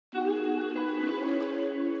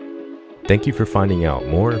Thank you for finding out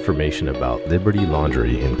more information about Blvd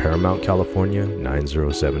Laundry in Paramount, California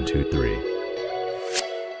 90723.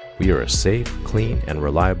 We are a safe, clean, and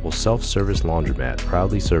reliable self-service laundromat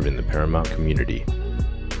proudly serving the Paramount community.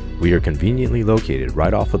 We are conveniently located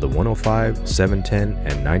right off of the 105, 710,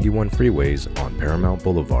 and 91 freeways on Paramount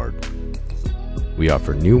Boulevard. We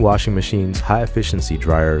offer new washing machines, high-efficiency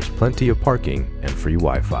dryers, plenty of parking, and free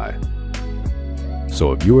Wi-Fi.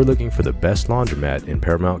 So if you are looking for the best laundromat in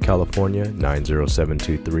Paramount, California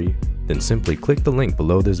 90723, then simply click the link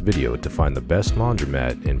below this video to find the best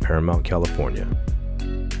laundromat in Paramount, California.